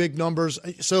put up big numbers.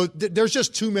 So there's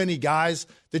just too many guys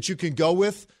that you can go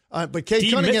with. But Cade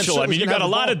Cunningham, Mitchell, I mean, you got a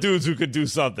lot of dudes who could do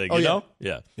something, you know?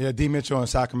 Yeah, D. Mitchell in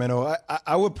Sacramento.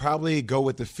 I would probably go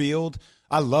with the Field.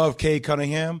 I love Cade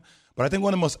Cunningham, but I think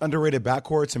one of the most underrated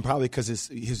backcourts, and probably because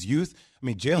his youth. I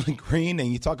mean, Jalen Green,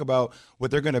 and you talk about what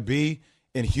they're going to be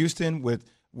in Houston with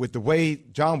the way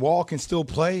John Wall can still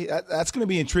play, that's going to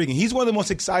be intriguing. He's one of the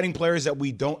most exciting players that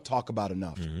we don't talk about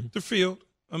enough. The Field.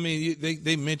 I mean,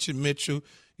 they mentioned Mitchell.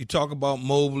 You talk about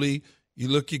Mobley. You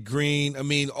look at Green. I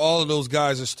mean, all of those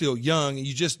guys are still young, and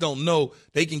you just don't know.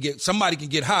 Somebody can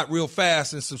get hot real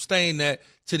fast and sustain that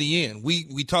to the end. We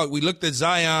looked at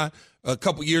Zion a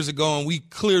couple years ago, and we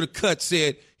clear the cut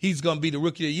said he's going to be the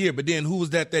rookie of the year. But then who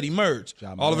was that emerged?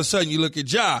 All of a sudden, you look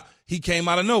at Ja. He came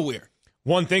out of nowhere.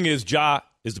 One thing is Ja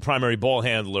is the primary ball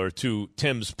handler, to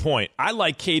Tim's point. I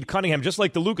like Cade Cunningham, just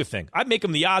like the Luka thing. I'd make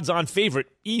him the odds-on favorite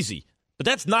easy. But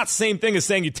that's not the same thing as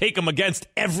saying you take him against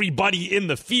everybody in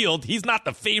the field. He's not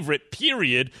the favorite,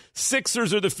 period.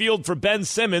 Sixers are the field for Ben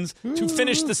Simmons to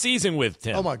finish the season with,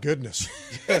 Tim. Oh, my goodness.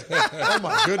 Oh,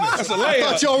 my goodness. That's a layup. I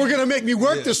thought y'all were going to make me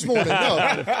work this morning.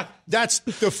 No, that's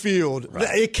the field.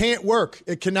 Right. It can't work.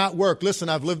 It cannot work. Listen,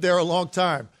 I've lived there a long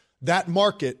time. That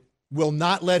market will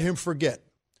not let him forget.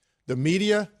 The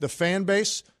media, the fan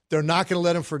base, they're not going to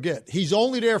let him forget. He's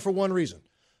only there for one reason,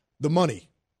 the money.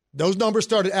 Those numbers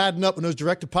started adding up when those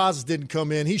direct deposits didn't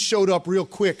come in. He showed up real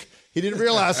quick. He didn't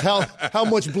realize how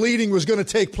much bleeding was going to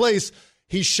take place.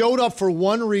 He showed up for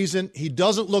one reason. He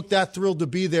doesn't look that thrilled to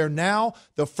be there now.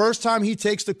 The first time he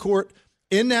takes the court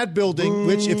in that building,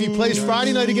 which if he plays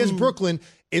Friday night against Brooklyn,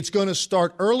 it's going to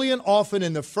start early and often.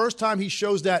 And the first time he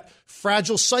shows that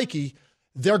fragile psyche,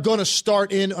 they're going to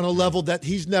start in on a level that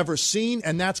he's never seen,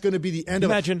 and that's going to be the end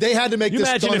of it. They had to make this done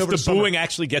over the summer. Imagine if the booing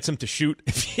actually gets him to shoot.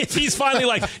 If he's finally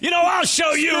like, I'll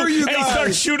show you, and he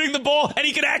starts shooting the ball, and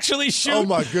he can actually shoot. Oh,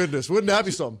 my goodness. Wouldn't that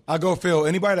be something? I'll go, Phil.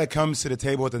 Anybody that comes to the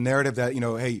table with the narrative that,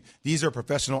 hey, these are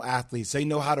professional athletes. They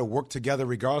know how to work together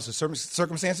regardless of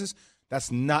circumstances, that's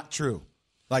not true.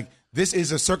 Like, this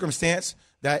is a circumstance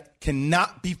that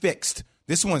cannot be fixed.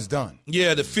 This one's done.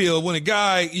 Yeah, the field. When a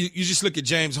guy, you just look at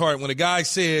James Harden. When a guy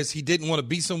says he didn't want to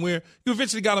be somewhere, you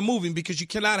eventually got to move him because you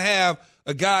cannot have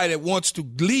a guy that wants to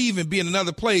leave and be in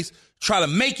another place try to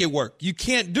make it work. You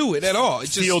can't do it at all.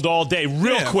 It's just, field all day.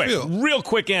 Real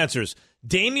quick answers.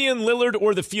 Damian Lillard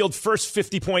or the field first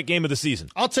 50-point game of the season?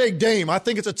 I'll take Dame. I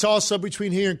think it's a toss-up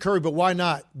between he and Curry, but why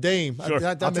not? Dame. Sure.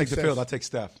 I'll take the field. I'll take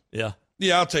Steph. Yeah,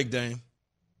 I'll take Dame.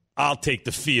 I'll take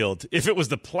the field. If it was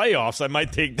the playoffs, I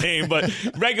might take Dame, but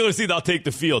regular season, I'll take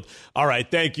the field. All right,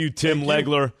 thank you, Tim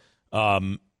Legler.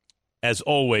 As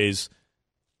always,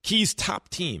 Key's top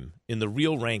team in the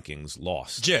real rankings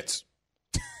lost. Jets.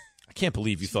 I can't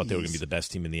believe you thought they were going to be the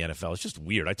best team in the NFL. It's just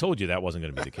weird. I told you that wasn't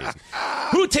going to be the case.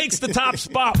 Who takes the top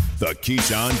spot? The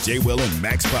Keyshawn, J. Will, and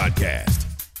Max podcast.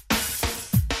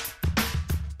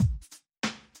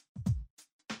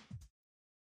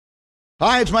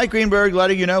 Hi, it's Mike Greenberg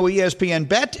letting you know ESPN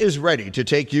Bet is ready to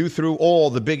take you through all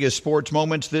the biggest sports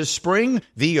moments this spring.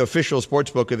 The official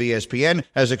sportsbook of ESPN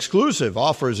has exclusive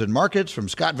offers and markets from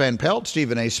Scott Van Pelt,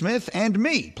 Stephen A. Smith, and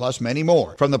me, plus many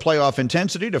more. From the playoff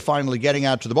intensity to finally getting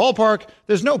out to the ballpark,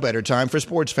 there's no better time for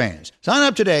sports fans. Sign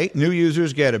up today. New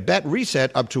users get a bet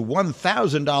reset up to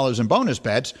 $1,000 in bonus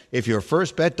bets if your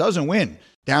first bet doesn't win.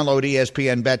 Download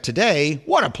ESPN Bet today.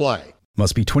 What a play.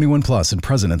 Must be 21 plus and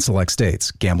present in select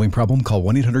states. Gambling problem? Call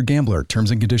 1-800-GAMBLER. Terms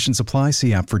and conditions apply.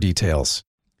 See app for details.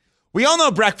 We all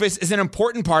know breakfast is an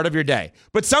important part of your day.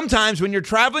 But sometimes when you're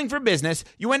traveling for business,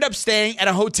 you end up staying at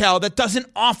a hotel that doesn't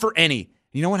offer any.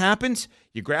 You know what happens?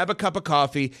 You grab a cup of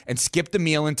coffee and skip the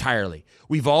meal entirely.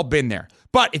 We've all been there.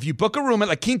 But if you book a room at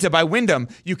La Quinta by Wyndham,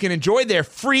 you can enjoy their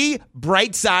free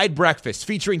Bright Side breakfast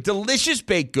featuring delicious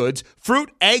baked goods,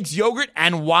 fruit, eggs, yogurt,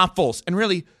 and waffles. And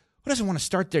really, who doesn't want to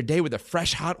start their day with a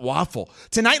fresh, hot waffle?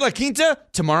 Tonight, La Quinta,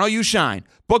 tomorrow you shine.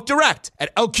 Book direct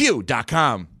at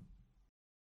LQ.com.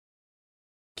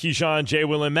 Keyshawn, J.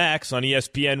 Will, and Max on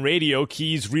ESPN Radio.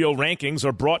 Key's Real Rankings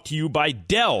are brought to you by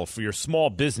Dell. For your small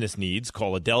business needs,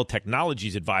 call a Dell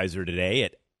Technologies advisor today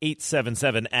at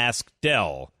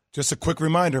 877-ASK-DELL. Just a quick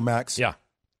reminder, Max. Yeah.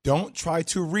 Don't try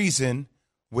to reason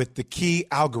with the Key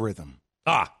algorithm.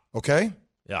 Okay?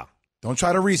 Yeah. Don't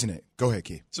try to reason it. Go ahead,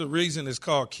 Key. It's a reason it's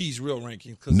called Key's Real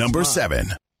Ranking. Number 7.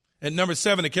 At number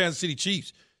 7, the Kansas City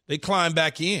Chiefs. They climb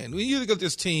back in. When you look at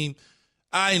this team,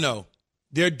 I know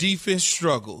their defense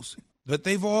struggles, but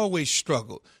they've always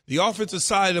struggled. The offensive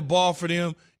side of the ball for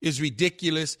them is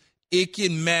ridiculous. It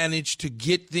can manage to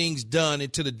get things done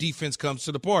until the defense comes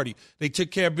to the party. They took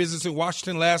care of business in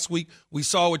Washington last week. We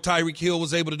saw what Tyreek Hill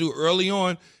was able to do early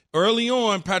on. Early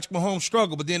on, Patrick Mahomes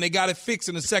struggled, but then they got it fixed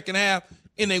in the second half,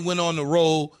 and they went on the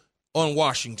roll on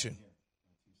Washington.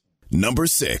 Number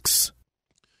 6.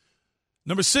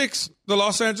 Number 6, the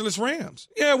Los Angeles Rams.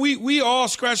 Yeah, we all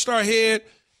scratched our head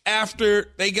after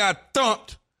they got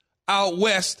thumped out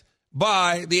west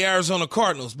by the Arizona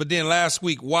Cardinals. But then last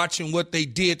week, watching what they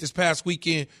did this past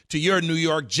weekend to your New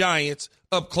York Giants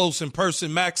up close in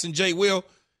person, Max and J. Will,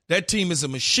 that team is a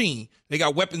machine. They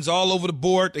got weapons all over the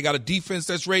board. They got a defense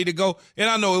that's ready to go. And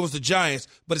I know it was the Giants,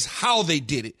 but it's how they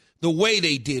did it. the way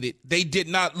they did it, they did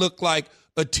not look like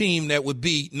a team that would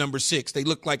be number 6. They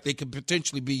looked like they could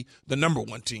potentially be the number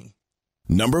 1 team.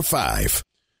 Number 5.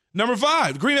 Number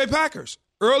 5, Green Bay Packers.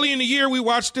 Early in the year, we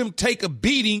watched them take a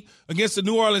beating against the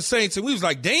New Orleans Saints, and we was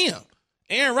like, damn,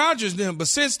 Aaron Rodgers them. But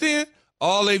since then,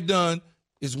 all they've done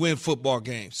is win football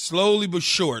games, slowly but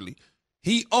surely.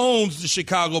 He owns the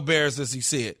Chicago Bears, as he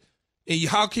said. And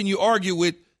how can you argue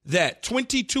with that?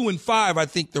 22-5, I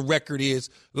think the record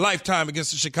is, lifetime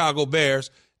against the Chicago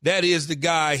Bears. That is the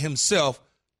guy himself.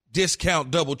 Discount,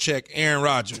 double check, Aaron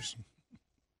Rodgers.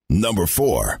 Number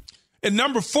 4. And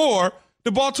number 4,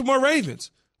 the Baltimore Ravens.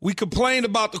 We complained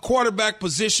about the quarterback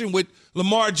position with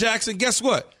Lamar Jackson. Guess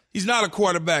what? He's not a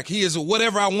quarterback. He is a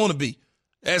whatever I want to be.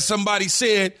 As somebody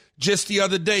said just the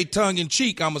other day, tongue in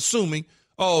cheek, I'm assuming,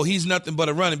 oh, he's nothing but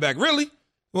a running back. Really?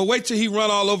 Well, wait till he run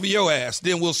all over your ass.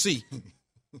 Then we'll see.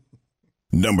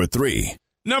 Number 3.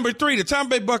 Number 3, the Tampa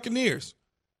Bay Buccaneers.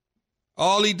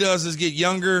 All he does is get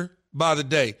younger by the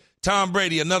day. Tom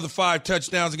Brady, another 5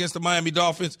 touchdowns against the Miami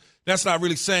Dolphins. That's not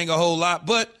really saying a whole lot,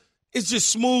 but it's just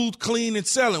smooth, clean, and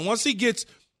selling. Once he gets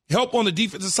help on the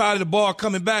defensive side of the ball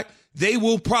coming back, they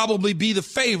will probably be the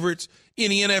favorites in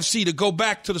the NFC to go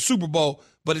back to the Super Bowl.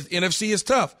 But the NFC is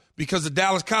tough because the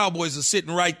Dallas Cowboys are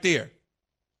sitting right there.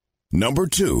 Number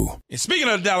 2. And speaking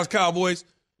of the Dallas Cowboys,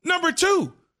 number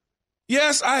 2.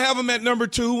 Yes, I have them at number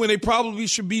 2, and they probably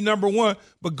should be number 1.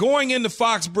 But going into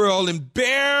Foxborough and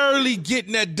barely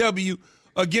getting that W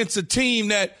against a team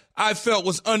that I felt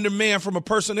was undermanned from a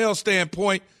personnel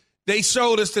standpoint, they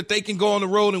showed us that they can go on the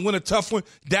road and win a tough one.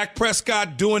 Dak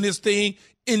Prescott doing his thing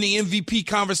in the MVP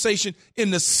conversation,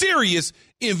 in the serious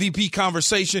MVP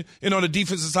conversation. And on the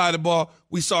defensive side of the ball,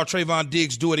 we saw Trayvon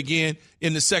Diggs do it again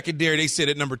in the secondary. They said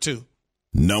at number 2.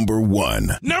 Number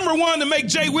 1. Number 1 to make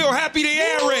Jay Will happy, the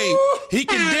air raid. He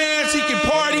can dance, he can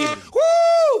party.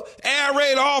 Woo! Air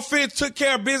raid offense took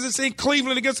care of business in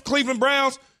Cleveland against the Cleveland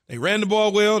Browns. They ran the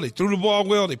ball well. They threw the ball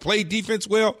well. They played defense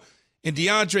well. And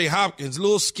DeAndre Hopkins,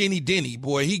 little skinny Denny,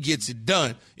 boy, he gets it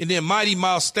done. And then Mighty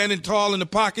Mouse standing tall in the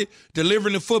pocket,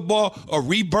 delivering the football, a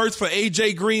rebirth for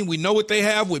A.J. Green. We know what they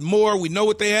have with Moore. We know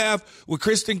what they have with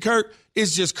Kristen Kirk.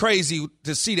 It's just crazy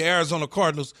to see the Arizona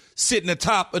Cardinals sitting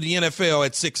atop of the NFL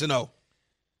at 6-0.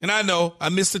 And I know I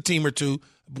missed a team or two.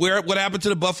 What happened to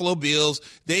the Buffalo Bills?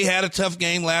 They had a tough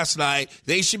game last night.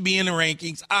 They should be in the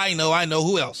rankings. I know.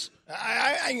 Who else?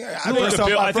 First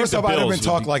off, I didn't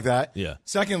talk like that. Yeah.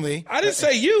 Secondly, I didn't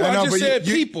say you. I just said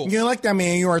people. You looked at me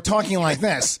and you were talking like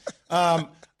this. I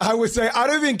would say I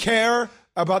don't even care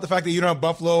about the fact that you don't have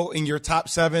Buffalo in your top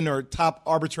 7 or top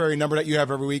arbitrary number that you have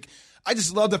every week. I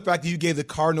just love the fact that you gave the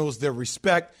Cardinals their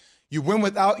respect. You win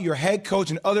without your head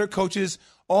coach and other coaches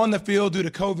on the field due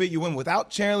to COVID. You win without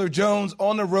Chandler Jones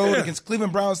on the road against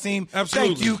Cleveland Browns team.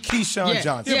 Absolutely. Thank you, Keyshawn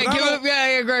Johnson.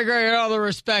 Great. All the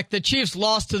respect. The Chiefs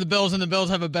lost to the Bills, and the Bills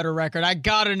have a better record. I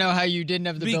got to know how you didn't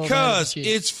have the Bills. Because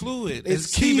it's fluid.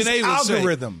 It's Key's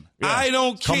algorithm. I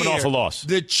don't care. Coming off a loss.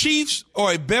 The Chiefs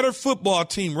are a better football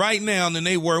team right now than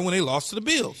they were when they lost to the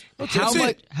Bills.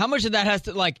 How much of that has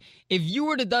to, like, if you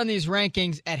were to done these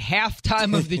rankings at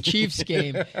halftime of the Chiefs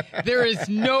game, there is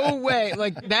no way.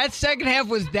 Like, that second half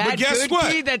was that good,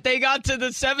 Key, that they got to the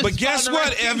 7th But guess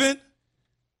what, Evan?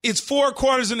 It's 4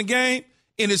 quarters in the game,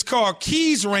 and it's called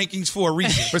Key's rankings for a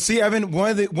reason. But see, Evan,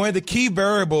 one of the key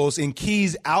variables in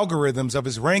Key's algorithms of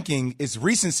his ranking is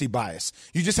recency bias.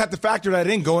 You just have to factor that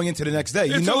in going into the next day.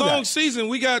 It's a long season.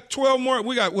 We got 12 more.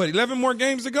 We got, 11 more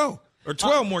games to go? Or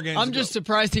 12 more games. I'm just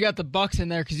surprised he got the Bucs in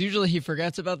there because usually he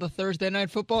forgets about the Thursday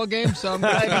night football game. So I'm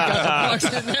glad he got the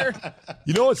Bucs in there.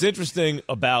 You know what's interesting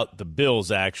about the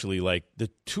Bills, actually? Like,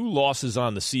 the 2 losses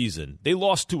on the season, they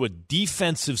lost to a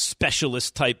defensive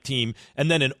specialist type team and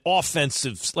then an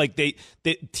offensive, like they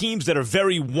teams that are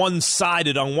very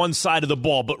one-sided on one side of the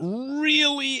ball, but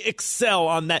really excel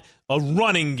on that. A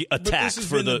running attack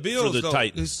for the Bills,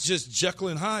 Titans. It's just Jekyll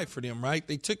and Hyde for them, right?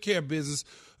 They took care of business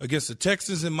against the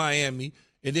Texans in Miami,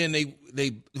 and then they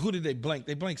who did they blank?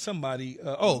 They blanked somebody.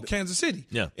 Kansas City.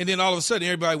 Yeah. And then all of a sudden,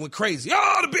 everybody went crazy.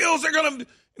 Oh, the Bills are gonna. And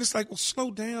it's like, well, slow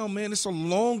down, man. It's a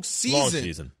long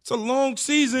season. It's a long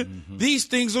season. Mm-hmm. These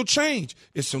things will change.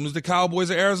 As soon as the Cowboys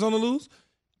or Arizona lose,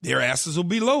 their asses will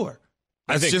be lower.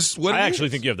 I actually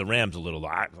think you have the Rams a little.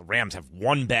 The Rams have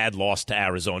one bad loss to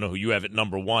Arizona, who you have at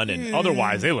number 1, and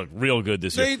otherwise they look real good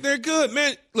this year. They're good,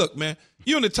 man. Look, man,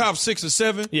 you're in the top 6 or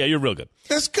 7. Yeah, you're real good.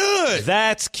 That's good.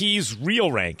 That's Key's real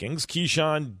rankings.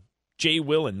 Keyshawn, Jay,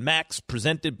 Will, and Max,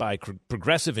 presented by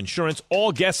Progressive Insurance.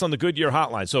 All guests on the Goodyear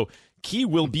Hotline. So Key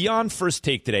will be on First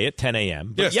Take today at 10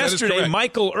 a.m. But yesterday,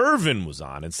 Michael Irvin was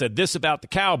on and said this about the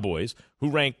Cowboys, who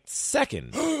ranked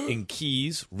 2nd in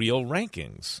Key's real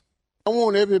rankings. I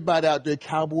want everybody out there,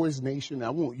 Cowboys Nation,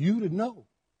 I want you to know.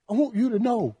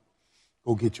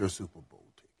 Go get your Super Bowl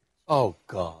tickets. Oh,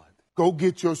 God. Go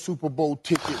get your Super Bowl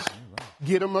tickets.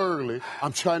 Get them early.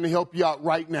 I'm trying to help you out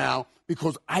right now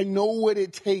because I know what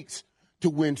it takes to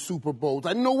win Super Bowls.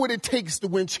 I know what it takes to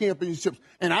win championships.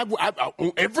 And I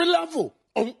on every level,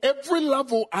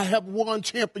 I have won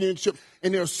championships.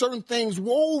 And there are certain things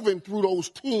woven through those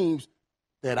teams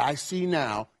that I see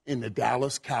now in the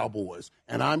Dallas Cowboys.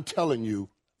 And I'm telling you,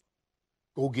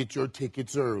 go get your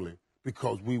tickets early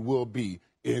because we will be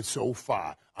in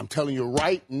SoFi. I'm telling you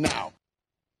right now.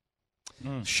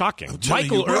 Shocking.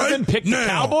 Michael Irvin picked the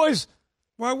Cowboys?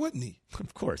 Why wouldn't he?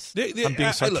 Of course. I'm being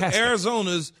sarcastic. Look,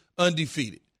 Arizona's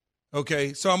undefeated.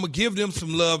 Okay? So I'm going to give them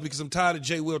some love because I'm tired of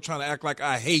Jay Will trying to act like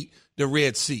I hate the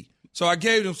Red Sea. So I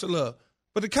gave them some love.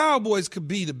 But the Cowboys could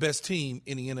be the best team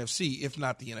in the NFC, if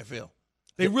not the NFL.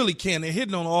 They really can. They're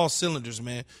hitting on all cylinders,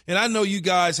 man. And I know you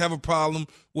guys have a problem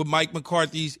with Mike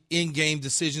McCarthy's in-game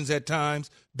decisions at times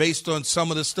based on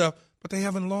some of the stuff, but they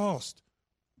haven't lost.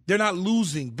 They're not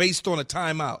losing based on a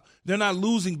timeout. They're not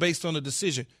losing based on a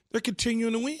decision. They're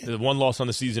continuing to win. The one loss on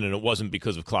the season, and it wasn't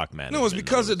because of clock management. No, it's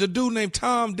because of the dude named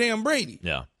Tom Damn Brady.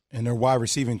 Yeah. And their wide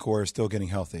receiving core is still getting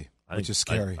healthy, which is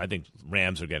scary. I think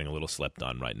Rams are getting a little slept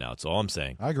on right now. That's all I'm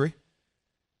saying. I agree.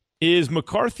 Is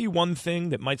McCarthy one thing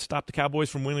that might stop the Cowboys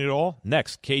from winning it all?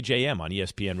 Next, KJM on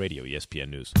ESPN Radio, ESPN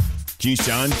News.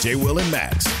 Keyshawn, J. Will, and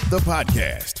Max, the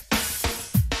podcast.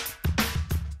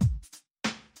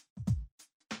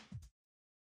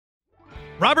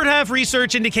 Robert Half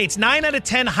research indicates 9 out of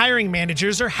 10 hiring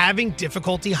managers are having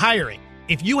difficulty hiring.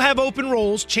 If you have open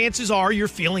roles, chances are you're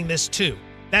feeling this too.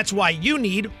 That's why you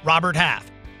need Robert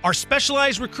Half. Our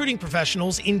specialized recruiting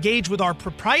professionals engage with our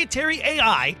proprietary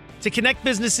AI to connect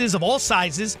businesses of all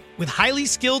sizes with highly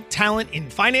skilled talent in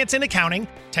finance and accounting,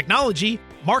 technology,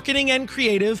 marketing and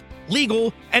creative,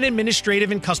 legal, and administrative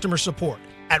and customer support.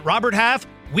 At Robert Half,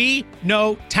 we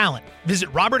know talent.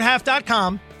 Visit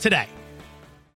roberthalf.com today.